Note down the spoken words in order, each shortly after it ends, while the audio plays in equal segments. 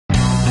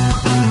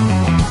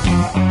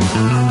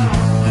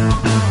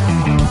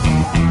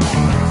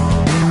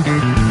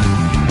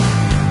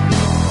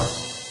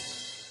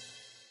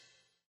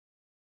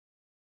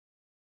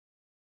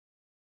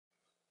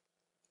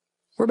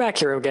We're back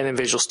here again in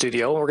Visual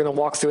Studio, and we're going to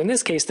walk through, in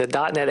this case, the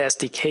 .NET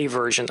SDK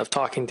version of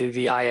talking to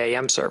the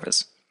IAM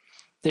service.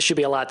 This should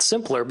be a lot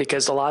simpler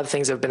because a lot of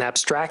things have been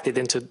abstracted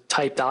into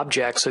typed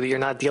objects so that you're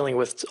not dealing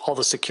with all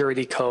the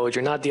security code,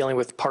 you're not dealing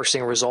with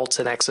parsing results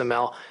in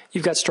XML,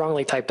 you've got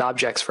strongly typed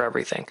objects for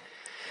everything.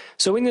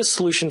 So in this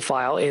solution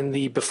file, in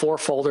the before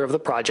folder of the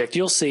project,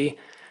 you'll see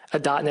a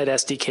 .NET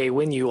SDK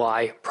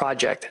WinUI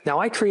project. Now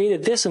I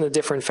created this in a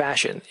different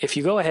fashion. If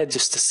you go ahead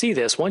just to see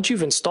this, once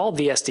you've installed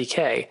the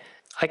SDK,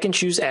 I can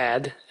choose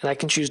Add, and I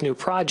can choose New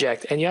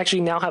Project, and you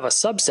actually now have a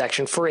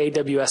subsection for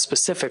AWS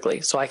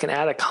specifically, so I can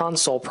add a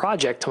console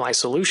project to my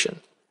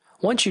solution.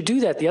 Once you do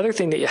that, the other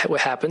thing that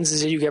happens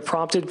is that you get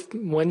prompted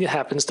when it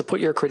happens to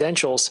put your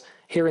credentials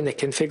here in the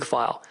config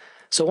file.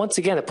 So once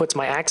again, it puts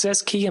my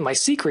access key and my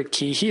secret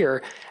key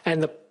here,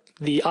 and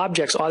the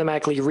objects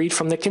automatically read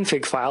from the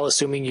config file,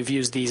 assuming you've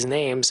used these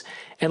names,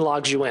 and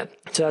logs you in.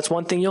 So that's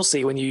one thing you'll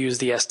see when you use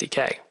the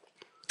SDK.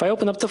 If I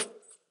open up the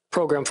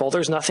program folder,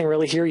 there's nothing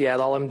really here yet.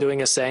 All I'm doing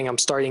is saying I'm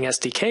starting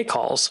SDK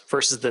calls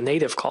versus the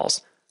native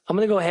calls. I'm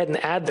going to go ahead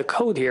and add the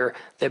code here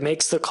that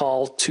makes the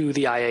call to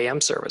the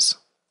IAM service.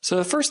 So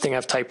the first thing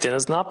I've typed in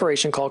is an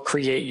operation called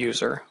create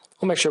user.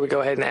 We'll make sure we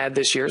go ahead and add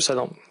this here so I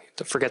don't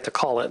forget to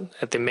call it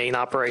at the main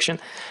operation.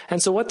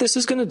 And so what this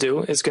is going to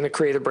do is going to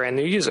create a brand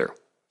new user.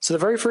 So the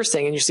very first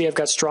thing, and you see I've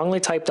got strongly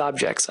typed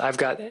objects. I've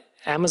got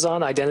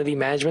Amazon Identity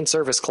Management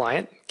Service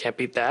Client. Can't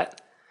beat that.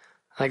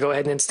 I go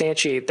ahead and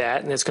instantiate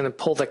that, and it's going to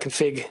pull the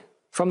config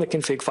from the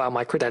config file,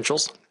 my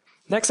credentials.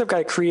 Next, I've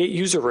got a create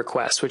user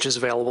request, which is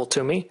available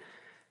to me.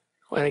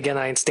 And again,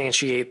 I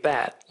instantiate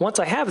that. Once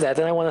I have that,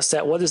 then I want to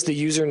set what is the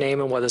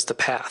username and what is the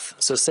path.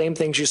 So same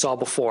things you saw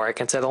before. I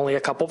can set only a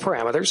couple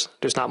parameters.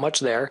 There's not much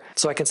there.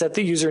 So I can set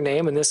the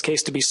username, in this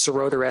case, to be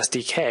Seroder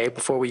SDK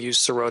before we use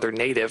Seroder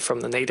native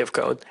from the native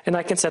code. And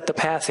I can set the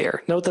path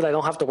here. Note that I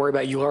don't have to worry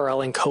about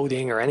URL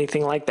encoding or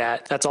anything like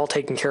that. That's all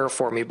taken care of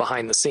for me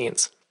behind the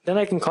scenes. Then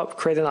I can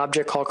create an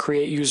object called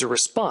create user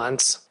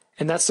response,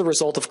 and that's the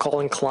result of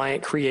calling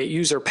client create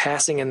user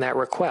passing in that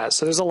request.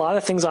 So there's a lot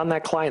of things on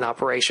that client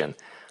operation.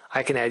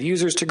 I can add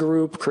users to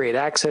group, create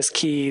access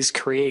keys,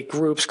 create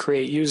groups,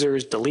 create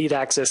users, delete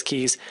access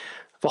keys,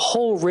 a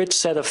whole rich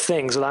set of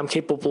things that I'm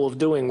capable of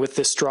doing with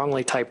this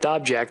strongly typed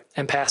object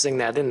and passing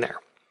that in there.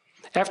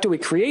 After we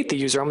create the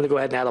user, I'm going to go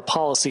ahead and add a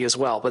policy as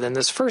well. But in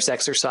this first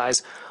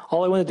exercise,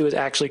 all I want to do is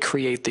actually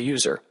create the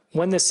user.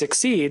 When this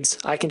succeeds,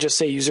 I can just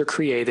say user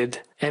created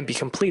and be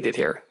completed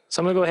here. So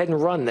I'm going to go ahead and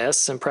run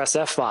this and press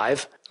F5. I'm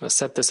going to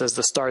set this as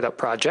the startup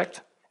project.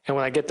 And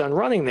when I get done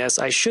running this,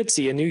 I should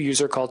see a new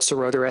user called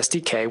Seroder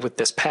SDK with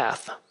this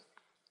path.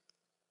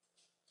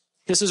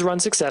 This is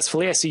run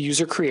successfully. I see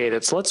user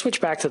created. So let's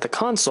switch back to the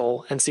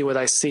console and see what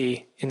I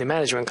see in the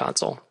management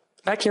console.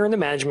 Back here in the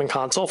management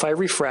console, if I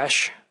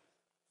refresh,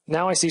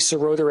 now I see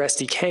Seroder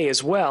SDK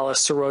as well as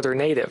Seroder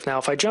native. Now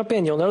if I jump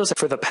in, you'll notice that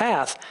for the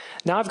path,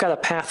 now I've got a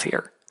path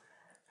here.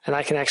 And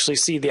I can actually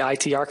see the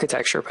IT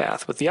architecture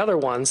path. With the other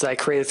ones that I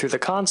created through the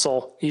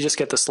console, you just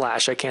get the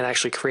slash. I can't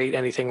actually create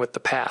anything with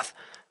the path.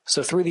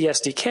 So through the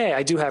SDK,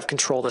 I do have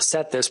control to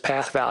set this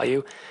path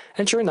value.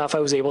 And sure enough, I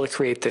was able to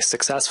create this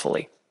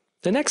successfully.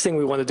 The next thing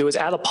we want to do is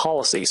add a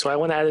policy. So I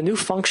want to add a new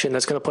function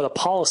that's going to put a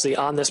policy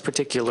on this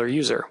particular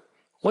user.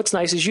 What's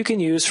nice is you can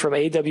use from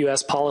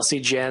AWS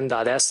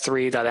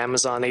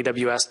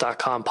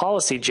policygen.s3.amazonaws.com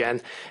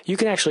policygen, you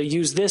can actually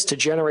use this to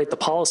generate the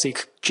policy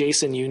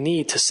JSON you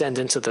need to send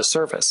into the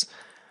service.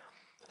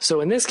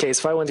 So in this case,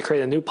 if I wanted to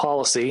create a new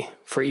policy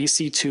for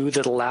EC2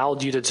 that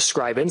allowed you to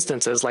describe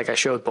instances like I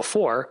showed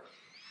before,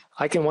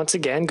 I can once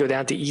again go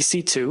down to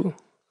EC2,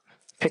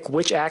 pick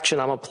which action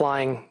I'm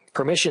applying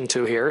permission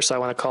to here. So I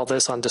want to call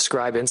this on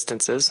describe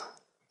instances.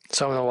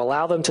 So I'm going to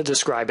allow them to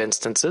describe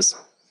instances.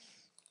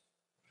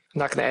 I'm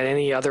not going to add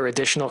any other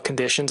additional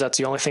conditions. That's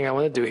the only thing I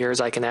want to do here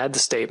is I can add the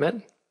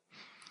statement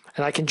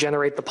and I can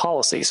generate the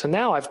policy. So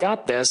now I've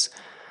got this.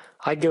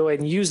 I go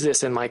ahead and use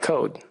this in my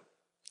code.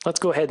 Let's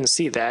go ahead and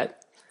see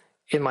that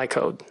in my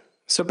code.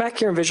 So back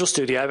here in Visual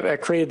Studio, I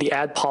created the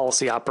add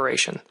policy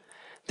operation.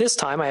 This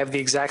time I have the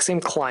exact same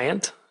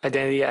client,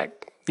 the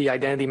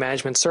Identity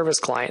Management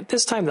Service client.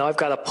 This time though, I've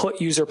got a put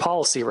user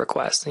policy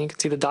request. And you can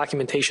see the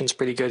documentation is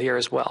pretty good here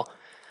as well.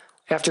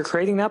 After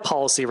creating that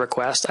policy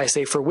request, I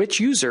say for which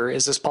user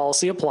is this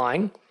policy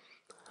applying?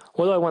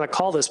 What do I want to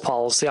call this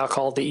policy? I'll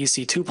call it the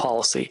EC2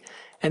 policy.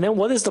 And then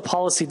what is the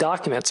policy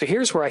document? So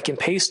here's where I can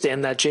paste in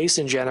that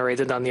JSON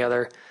generated on the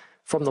other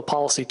from the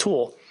policy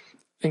tool,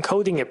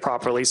 encoding it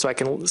properly so I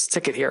can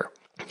stick it here.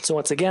 So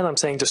once again, I'm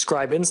saying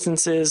describe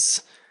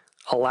instances,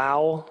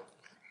 allow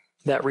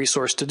that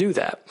resource to do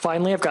that.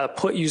 Finally, I've got a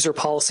put user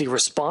policy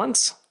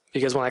response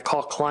because when I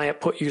call client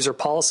put user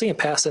policy and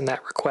pass in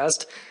that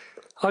request,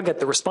 I'll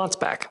get the response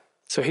back.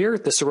 So here,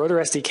 the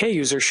Seroder SDK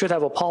user should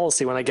have a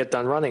policy when I get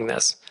done running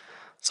this.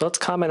 So let's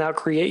comment out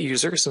create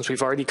user since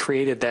we've already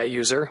created that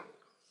user.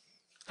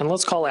 And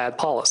let's call add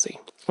policy.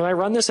 When I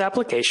run this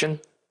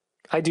application,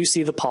 I do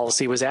see the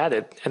policy was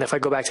added. And if I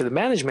go back to the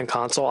management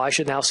console, I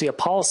should now see a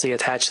policy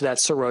attached to that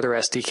Seroder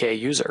SDK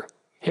user.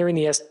 Here in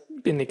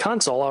the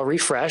console, I'll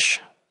refresh.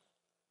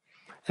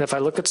 And if I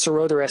look at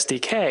Serotor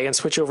SDK and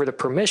switch over to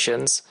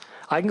permissions,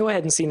 I can go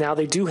ahead and see now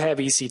they do have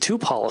EC2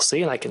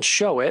 policy, and I can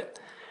show it.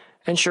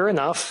 And sure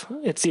enough,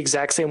 it's the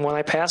exact same one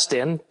I passed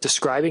in,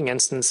 describing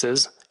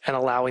instances and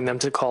allowing them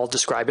to call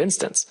describe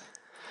instance.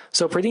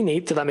 So pretty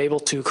neat that I'm able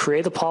to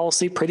create a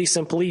policy pretty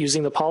simply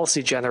using the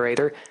policy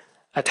generator,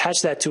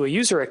 attach that to a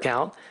user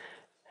account,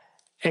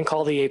 and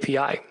call the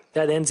API.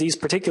 That ends these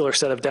particular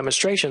set of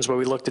demonstrations where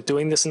we looked at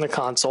doing this in the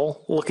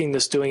console,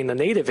 doing the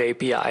native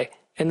API,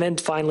 and then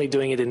finally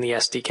doing it in the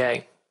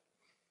SDK.